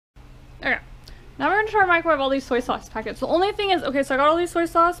Okay. Now we're gonna try to microwave all these soy sauce packets. The only thing is, okay, so I got all these soy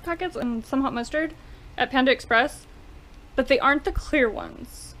sauce packets and some hot mustard at Panda Express, but they aren't the clear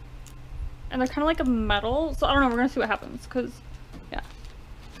ones. And they're kind of like a metal, so I don't know, we're gonna see what happens, because, yeah.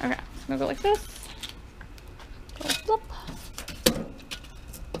 Okay, so I'm gonna go like this. Go flip.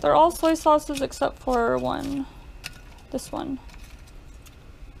 They're all soy sauces except for one. This one.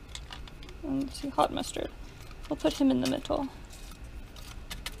 And let's see, hot mustard. We'll put him in the middle.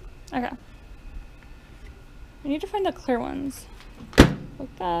 Okay. I need to find the clear ones.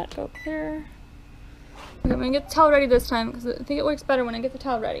 Like that, go clear. Okay, I'm gonna get the towel ready this time because I think it works better when I get the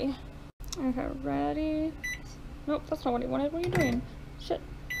towel ready. Okay, ready. Nope, that's not what I wanted. What are you doing? Shit.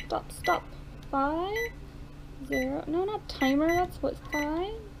 Stop, stop. 5, 0. No, not timer. That's what,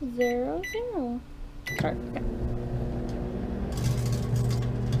 5, 0, 0. Start. Okay.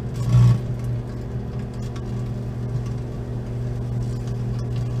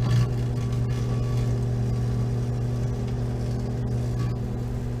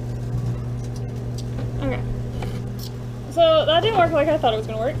 Okay, so that didn't work like I thought it was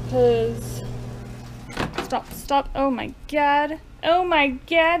gonna work, because stop, oh my god,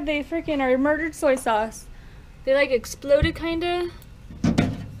 they freaking are murdered soy sauce. They like exploded kinda.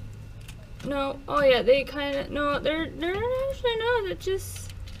 No, oh yeah, they kinda, no, they're not actually, no, that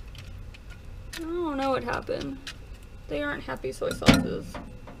just, I don't know what happened. They aren't happy soy sauces. I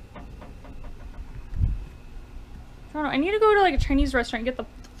don't know, I need to go to like a Chinese restaurant and get the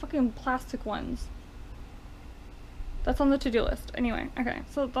fucking plastic ones. That's on the to-do list. Anyway, okay,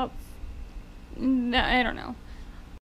 so that's, I don't know.